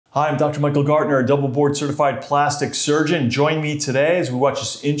Hi, I'm Dr. Michael Gartner, a double board certified plastic surgeon. Join me today as we watch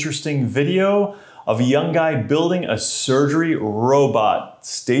this interesting video of a young guy building a surgery robot.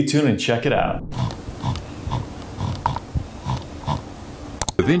 Stay tuned and check it out.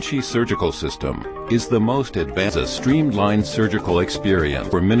 Da Vinci Surgical System is the most advanced streamlined surgical experience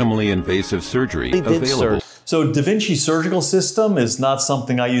for minimally invasive surgery available. So Da Vinci Surgical System is not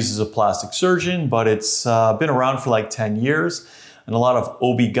something I use as a plastic surgeon, but it's been around for like 10 years. And a lot of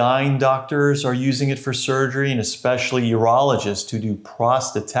OB-GYN doctors are using it for surgery, and especially urologists who do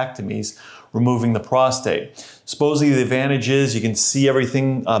prostatectomies, removing the prostate. Supposedly the advantage is you can see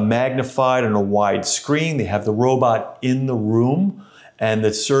everything magnified on a wide screen. They have the robot in the room, and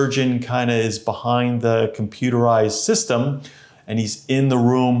the surgeon kind of is behind the computerized system, and he's in the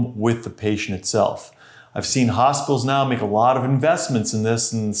room with the patient itself. I've seen hospitals now make a lot of investments in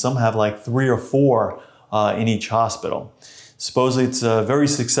this, and some have like 3 or 4 in each hospital. Supposedly it's very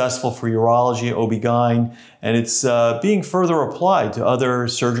successful for urology, OB-GYN, and it's being further applied to other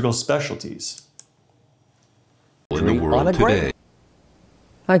surgical specialties. In the world today.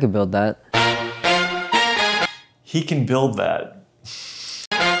 I could build that. He can build that.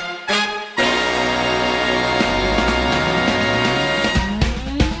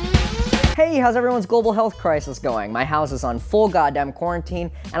 Hey, how's everyone's global health crisis going? My house is on full goddamn quarantine,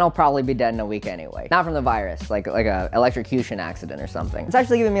 and I'll probably be dead in a week anyway. Not from the virus, like a electrocution accident or something. It's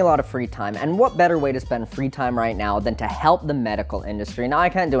actually giving me a lot of free time, and what better way to spend free time right now than to help the medical industry? Now, I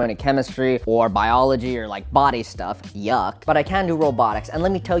can't do any chemistry or biology or like body stuff, yuck, but I can do robotics, and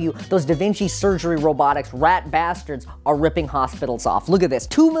let me tell you, those Da Vinci surgery robotics rat bastards are ripping hospitals off. Look at this,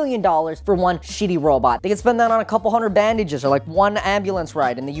 $2 million for one shitty robot. They can spend that on a couple hundred bandages or like one ambulance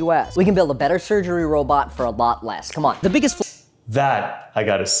ride in the US. We can build a better surgery robot for a lot less. Come on. The biggest That I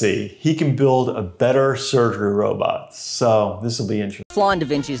gotta see. He can build a better surgery robot. So this will be interesting. flaw in Da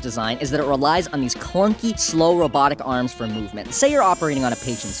Vinci's design is that it relies on these clunky, slow robotic arms for movement. Say you're operating on a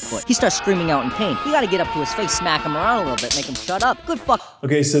patient's foot. He starts screaming out in pain. You gotta get up to his face, smack him around a little bit, make him shut up. Good fuck.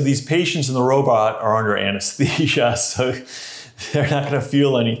 Okay, so these patients in the robot are under anesthesia, so they're not gonna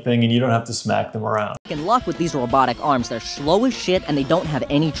feel anything and you don't have to smack them around. In luck with these robotic arms, they're slow as shit and they don't have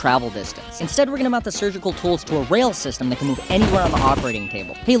any travel distance. Instead, we're gonna mount the surgical tools to a rail system that can move anywhere on the operating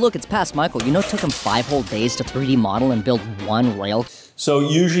table. Hey look, it's past Michael. You know it took him 5 whole days to 3D model and build one rail? So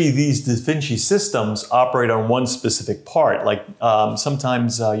usually these Da Vinci systems operate on one specific part. Like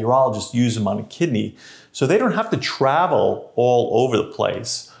sometimes urologists use them on a kidney. So they don't have to travel all over the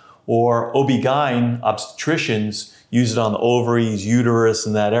place. Or OB-GYN obstetricians use it on the ovaries, uterus,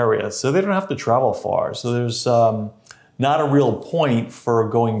 in that area. So they don't have to travel far. So there's not a real point for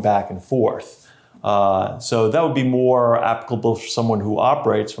going back and forth. So that would be more applicable for someone who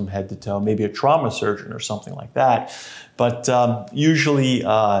operates from head to toe, maybe a trauma surgeon or something like that. But usually you'll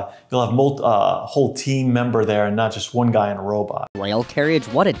have a whole team member there and not just one guy in a robot. Rail carriage?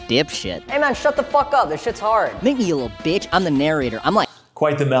 What a dipshit. Hey man, shut the fuck up. This shit's hard. Make me, you little bitch. I'm the narrator. I'm like...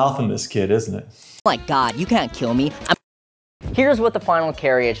 Quite the mouth in this kid, isn't it? My God, you can't kill me. Here's what the final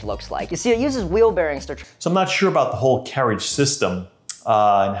carriage looks like. You see, it uses wheel bearings to... So I'm not sure about the whole carriage system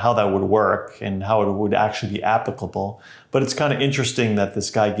and how that would work and how it would actually be applicable. But it's kind of interesting that this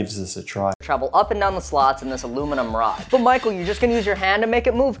guy gives this a try. Travel up and down the slots in this aluminum rod. But Michael, you're just gonna use your hand to make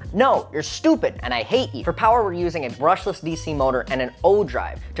it move? No, you're stupid and I hate you. For power, we're using a brushless DC motor and an O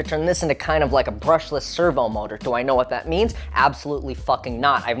drive to turn this into kind of like a brushless servo motor. Do I know what that means? Absolutely fucking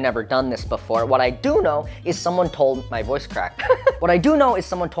not. I've never done this before. What I do know is someone told... My voice cracked. What I do know is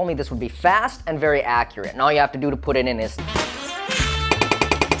someone told me this would be fast and very accurate. And all you have to do to put it in is...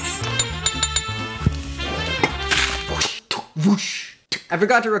 Whoosh. I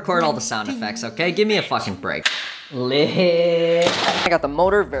forgot to record all the sound effects, okay? Give me a fucking break. Lit. I got the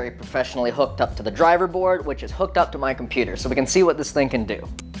motor very professionally hooked up to the driver board, which is hooked up to my computer, so we can see what this thing can do.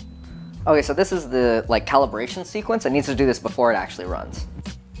 Okay, so this is the like calibration sequence. It needs to do this before it actually runs.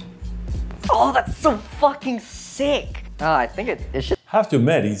 Oh, that's so fucking sick. I think it should... I have to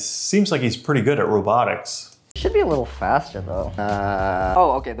admit, he seems like he's pretty good at robotics. Should be a little faster though.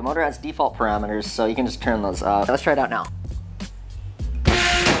 Oh, okay, the motor has default parameters, so you can just turn those up. Let's try it out now.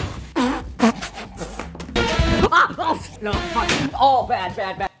 No, fuck. Oh, bad,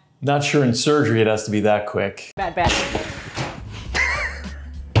 bad, bad. Not sure in surgery it has to be that quick. Bad, bad.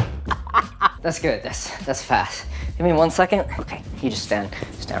 That's good, that's fast. Give me 1 second. Okay, you just stand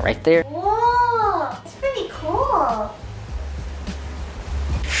right there. Whoa, it's pretty cool.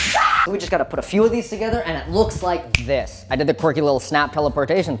 We just gotta put a few of these together and it looks like this. I did the quirky little snap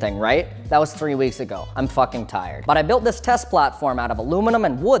teleportation thing, right? That was 3 weeks ago. I'm fucking tired. But I built this test platform out of aluminum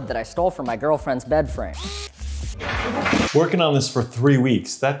and wood that I stole from my girlfriend's bed frame. Working on this for 3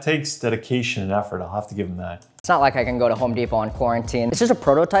 weeks, that takes dedication and effort. I'll have to give him that. It's not like I can go to Home Depot on quarantine. It's just a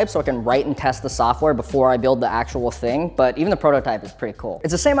prototype so I can write and test the software before I build the actual thing, but even the prototype is pretty cool.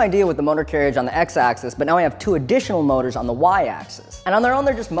 It's the same idea with the motor carriage on the x-axis, but now I have 2 additional motors on the y-axis. And on their own,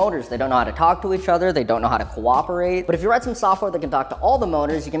 they're just motors. They don't know how to talk to each other, they don't know how to cooperate. But if you write some software that can talk to all the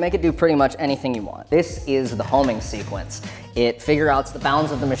motors, you can make it do pretty much anything you want. This is the homing sequence. It figures out the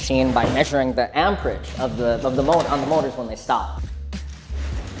bounds of the machine by measuring the amperage of the motor on the motors when they stop.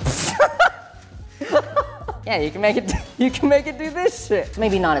 Yeah, you can make it do this shit. It's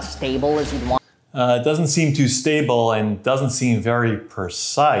maybe not as stable as you'd want. It doesn't seem too stable and doesn't seem very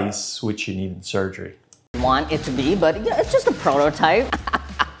precise, which you need in surgery. Want it to be, but yeah, it's just a prototype.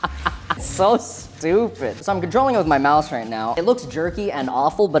 It's so stupid. So I'm controlling it with my mouse right now. It looks jerky and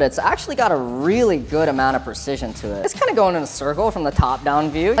awful, but it's actually got a really good amount of precision to it. It's kind of going in a circle from the top-down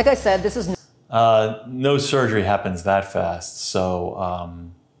view. Like I said, this is no surgery happens that fast,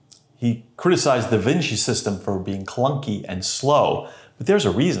 so he criticized the Vinci system for being clunky and slow, but there's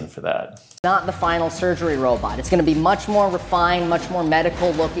a reason for that. Not the final surgery robot. It's gonna be much more refined, much more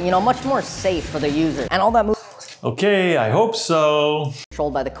medical looking, you know, much more safe for the user. And all that Okay, I hope so.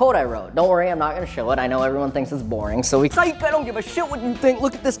 controlled by the code I wrote. Don't worry, I'm not gonna show it. I know everyone thinks it's boring, so I don't give a shit what you think.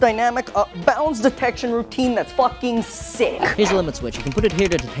 Look at this dynamic bounds detection routine that's fucking sick. Here's a limit switch. You can put it here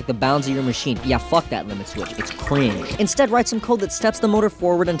to detect the bounds of your machine. Yeah, fuck that limit switch. It's cringe. Instead, write some code that steps the motor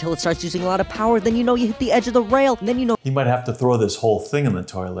forward until it starts using a lot of power. Then you know you hit the edge of the rail, and then you know He might have to throw this whole thing in the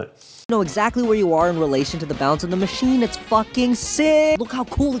toilet. exactly where you are in relation to the bounds of the machine. It's fucking sick. Look how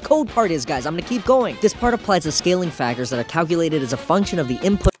cool the code part is, guys. I'm gonna keep going. This part applies the scaling factors that are calculated as a function of the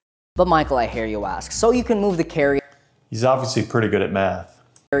input. But Michael, I hear you ask, so you can move the carriage He's obviously pretty good at math.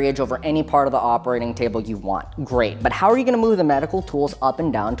 over any part of the operating table you want. Great, but how are you gonna move the medical tools up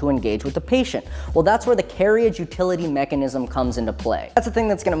and down to engage with the patient? Well, that's where the carriage utility mechanism comes into play. That's the thing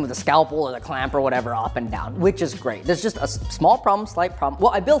that's gonna move the scalpel or the clamp or whatever up and down, which is great. There's just a small problem, slight problem.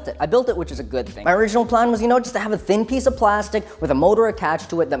 Well, I built it, which is a good thing. My original plan was, you know, just to have a thin piece of plastic with a motor attached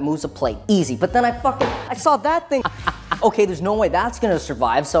to it that moves a plate. Easy, but then I saw that thing. Okay, there's no way that's gonna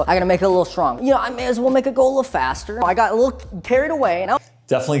survive, so I gotta make it a little strong. You know, I may as well make it go a little faster. I got a little carried away, and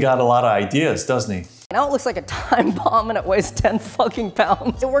Definitely got a lot of ideas, doesn't he? now it looks like a time bomb and it weighs 10 fucking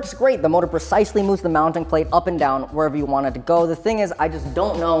pounds. It works great. The motor precisely moves the mounting plate up and down wherever you want it to go. The thing is, I just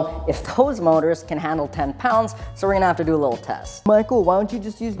don't know if those motors can handle 10 pounds, so we're gonna have to do a little test. Michael, why don't you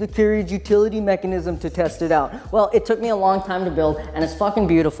just use the carriage utility mechanism to test it out? Well, it took me a long time to build and it's fucking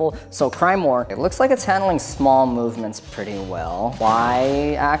beautiful, so cry more. It looks like it's handling small movements pretty well.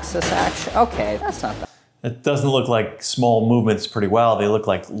 Y-axis action, okay, that's not bad. It doesn't look like small movements pretty well. They look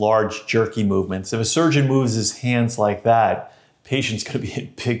like large, jerky movements. If a surgeon moves his hands like that, patient's gonna be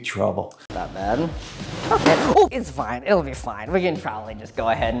in big trouble. Not bad. Okay. Oh, it's fine. It'll be fine. We can probably just go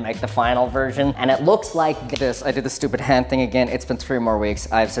ahead and make the final version. And it looks like this. I did the stupid hand thing again. It's been 3 more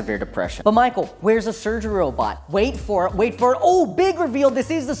weeks. I have severe depression. But Michael, where's the surgery robot? Wait for it. Wait for it. Oh, big reveal.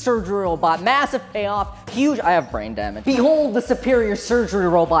 This is the surgery robot. Massive payoff. Huge. I have brain damage. Behold the superior surgery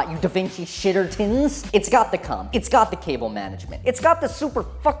robot, you Da Vinci shittertons. It's got the cum. It's got the cable management. It's got the super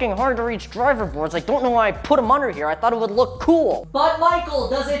fucking hard to reach driver boards. I don't know why I put them under here. I thought it would look cool. But Michael,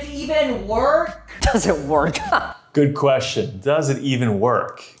 does it even work? Does it work? Good question. Does it even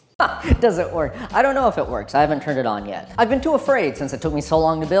work? Does it work? I don't know if it works. I haven't turned it on yet. I've been too afraid since it took me so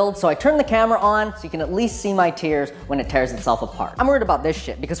long to build, so I turned the camera on so you can at least see my tears when it tears itself apart. I'm worried about this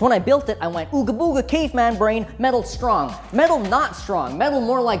shit because when I built it, I went ooga booga caveman brain, metal strong. Metal not strong. Metal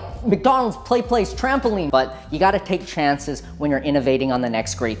more like McDonald's play place trampoline. But you gotta take chances when you're innovating on the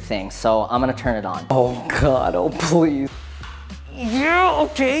next great thing, so I'm gonna turn it on. Oh God, oh please. Yeah,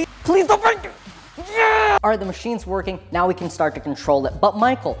 okay. Please don't break it. Yeah! All right, the machine's working. Now we can start to control it. But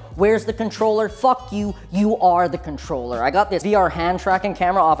Michael, where's the controller? Fuck you. You are the controller. I got this VR hand tracking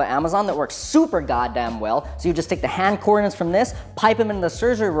camera off of Amazon that works super goddamn well. So you just take the hand coordinates from this, pipe them into the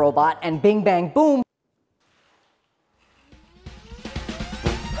surgery robot, and bing bang boom.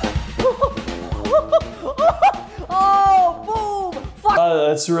 Oh, boom! Fuck.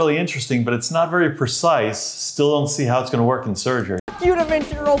 That's really interesting, but it's not very precise. Still don't see how it's gonna work in surgery. You Da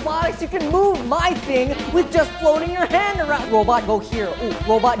Vinci robotics, you can move my thing with just floating your hand around. Robot, go here. Ooh,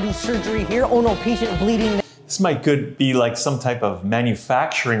 robot, do surgery here. Oh no, patient bleeding. This might be like some type of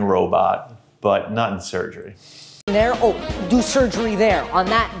manufacturing robot, but not in surgery. There, oh, do surgery there on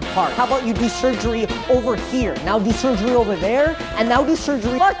that part. How about you do surgery over here? Now do surgery over there, and now do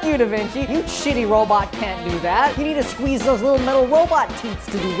surgery. Fuck you, Da Vinci. You shitty robot can't do that. You need to squeeze those little metal robot teats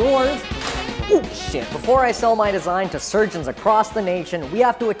to do yours. Oh shit. Before I sell my design to surgeons across the nation, we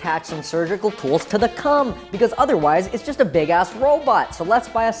have to attach some surgical tools to the cum, because otherwise it's just a big ass robot. So let's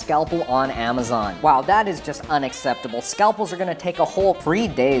buy a scalpel on Amazon. Wow, that is just unacceptable. Scalpels are gonna take a whole 3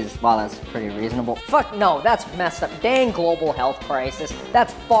 days. Wow, that's pretty reasonable. Fuck no, that's messed up. Dang global health crisis.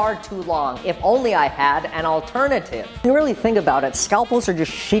 That's far too long. If only I had an alternative. When you really think about it, scalpels are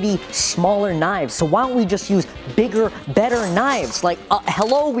just shitty, smaller knives. So why don't we just use bigger, better knives? Like,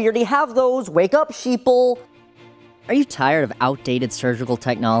 hello, we already have those. Wake up, sheeple. Are you tired of outdated surgical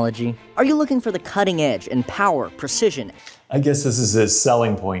technology? Are you looking for the cutting edge in power, precision, I guess this is his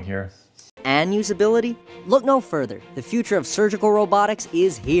selling point here. and usability? Look no further. The future of surgical robotics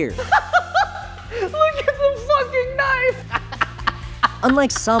is here. Look at the fucking knife.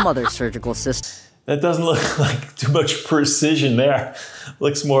 Unlike some other surgical systems, That doesn't look like too much precision there.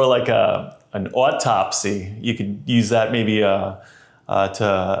 Looks more like an autopsy. You could use that maybe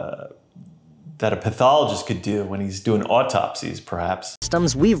that a pathologist could do when he's doing autopsies, perhaps.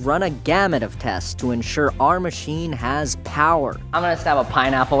 we've run a gamut of tests to ensure our machine has power. I'm gonna stab a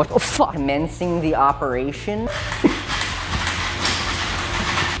pineapple with, oh fuck, commencing the operation.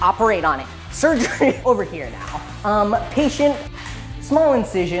 Operate on it. Surgery over here now. Patient, small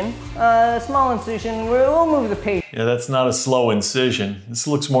incision, we'll move the patient. Yeah, that's not a slow incision. This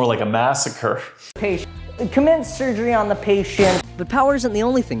looks more like a massacre. Commence surgery on the patient. But power isn't the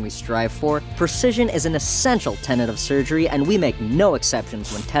only thing we strive for. Precision is an essential tenet of surgery, and we make no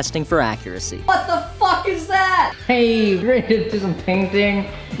exceptions when testing for accuracy. What the fuck is that? Hey, ready to do some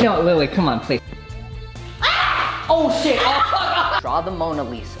painting? No, Lily, come on, please. Ah! Oh shit, oh fuck! Draw the Mona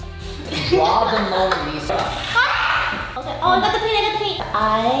Lisa. Draw the Mona Lisa. Okay. Oh, I got the paint, I got the paint.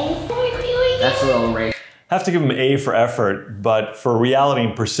 Eyes. What are you doing? That's a little race. Have to give him A for effort, but for reality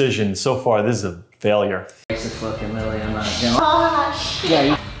and precision, so far this is a failure. Racist looking, Lily, I'm not doing. Gosh.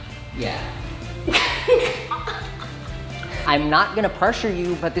 Yeah, yeah. I'm not gonna pressure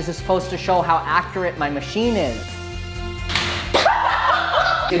you, but this is supposed to show how accurate my machine is.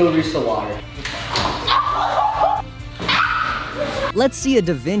 It'll reach the water. Let's see a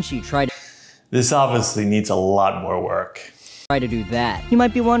Da Vinci try This obviously needs a lot more work. to do that. You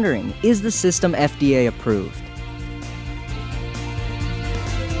might be wondering, is the system FDA approved?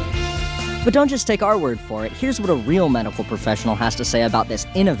 But don't just take our word for it. Here's what a real medical professional has to say about this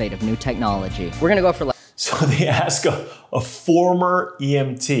innovative new technology. We're gonna go for So they ask a former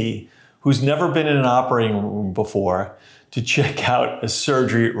EMT who's never been in an operating room before to check out a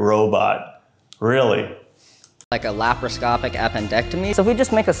surgery robot. Really? like a laparoscopic appendectomy. So if we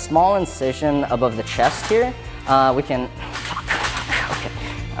just make a small incision above the chest here, we can, okay.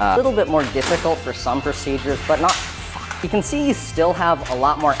 A little bit more difficult for some procedures, but not, you can see you still have a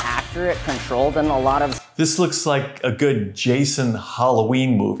lot more accurate control than a lot of. This looks like a good Jason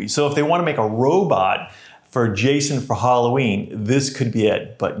Halloween movie. So if they want to make a robot for Jason for Halloween, this could be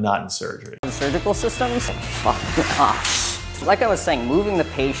it, but not in surgery. Surgical systems, fuck off. Like I was saying, moving the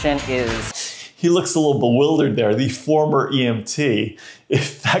patient is. He looks a little bewildered there, the former EMT.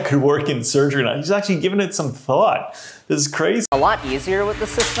 If that could work in surgery, he's actually given it some thought. This is crazy. A lot easier with the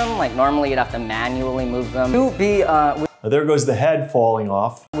system. Like normally you'd have to manually move them. There goes the head falling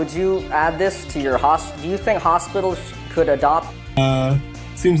off. Would you add this to your do you think hospitals could adopt?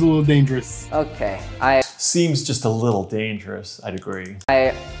 Seems a little dangerous. Okay, Seems just a little dangerous, I'd agree.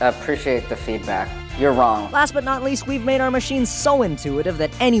 I appreciate the feedback. You're wrong. Last but not least, we've made our machine so intuitive that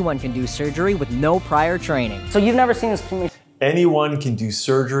anyone can do surgery with no prior training. So you've never seen this Anyone can do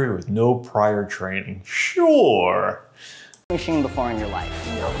surgery with no prior training. Sure. machine before in your life.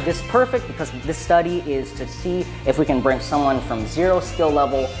 This is perfect because this study is to see if we can bring someone from 0 skill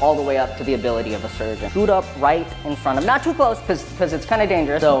level all the way up to the ability of a surgeon. Scoot up right in front of, not too close because it's kind of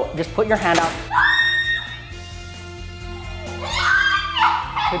dangerous. So just put your hand out.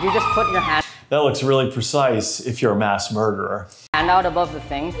 Could you just put your hand That looks really precise if you're a mass murderer. out above the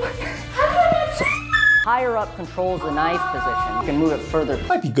thing? So, higher up controls the knife position. You can move it further.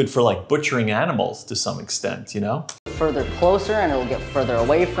 Might be good for like butchering animals to some extent, you know? Further closer and it'll get further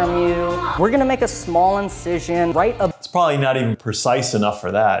away from you. We're gonna make a small incision right It's probably not even precise enough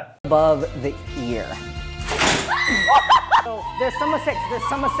for that. above the ear. So there's some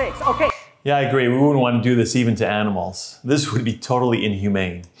mistakes, okay. Yeah, I agree. We wouldn't want to do this even to animals. This would be totally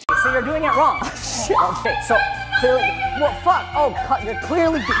inhumane. So you're doing it wrong. Okay, so clearly, well, fuck. Oh, you're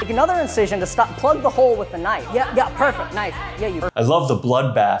clearly make another incision to stop, plug the hole with the knife. Yeah, perfect, nice. Yeah, you. I love the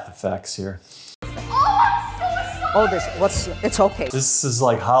bloodbath effects here. Oh, it's okay. This is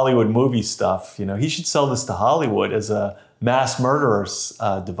like Hollywood movie stuff, you know? He should sell this to Hollywood as a mass murderer's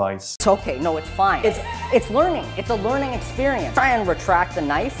device. It's okay, no, it's fine. It's learning. It's a learning experience. Try and retract the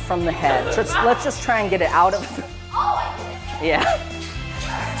knife from the head. Let's just try and get it out of the... Yeah.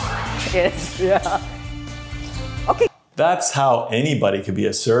 Yeah. Okay. That's how anybody could be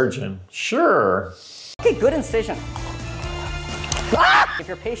a surgeon. Sure. Okay, good incision. Ah! If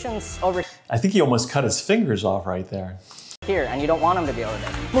your patient's over I think he almost cut his fingers off right there. here and you don't want him to be over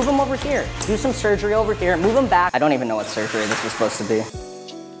there, move him over here. Do some surgery over here, move him back. I don't even know what surgery this was supposed to be.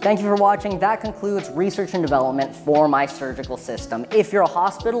 Thank you for watching. That concludes research and development for my surgical system. If you're a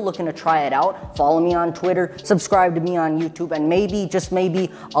hospital looking to try it out, follow me on Twitter, subscribe to me on YouTube, and maybe, just maybe,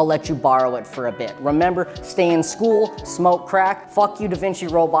 I'll let you borrow it for a bit. Remember, stay in school, smoke crack, fuck you Da Vinci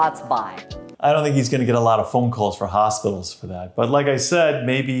robots, bye. I don't think he's going to get a lot of phone calls for hospitals for that. But like I said,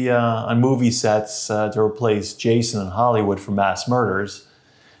 maybe on movie sets to replace Jason in Hollywood for mass murders,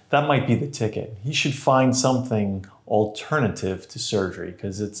 that might be the ticket. He should find something alternative to surgery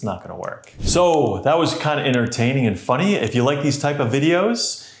because it's not going to work. So that was kind of entertaining and funny. If you like these type of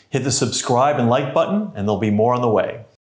videos, hit the subscribe and like button and there'll be more on the way.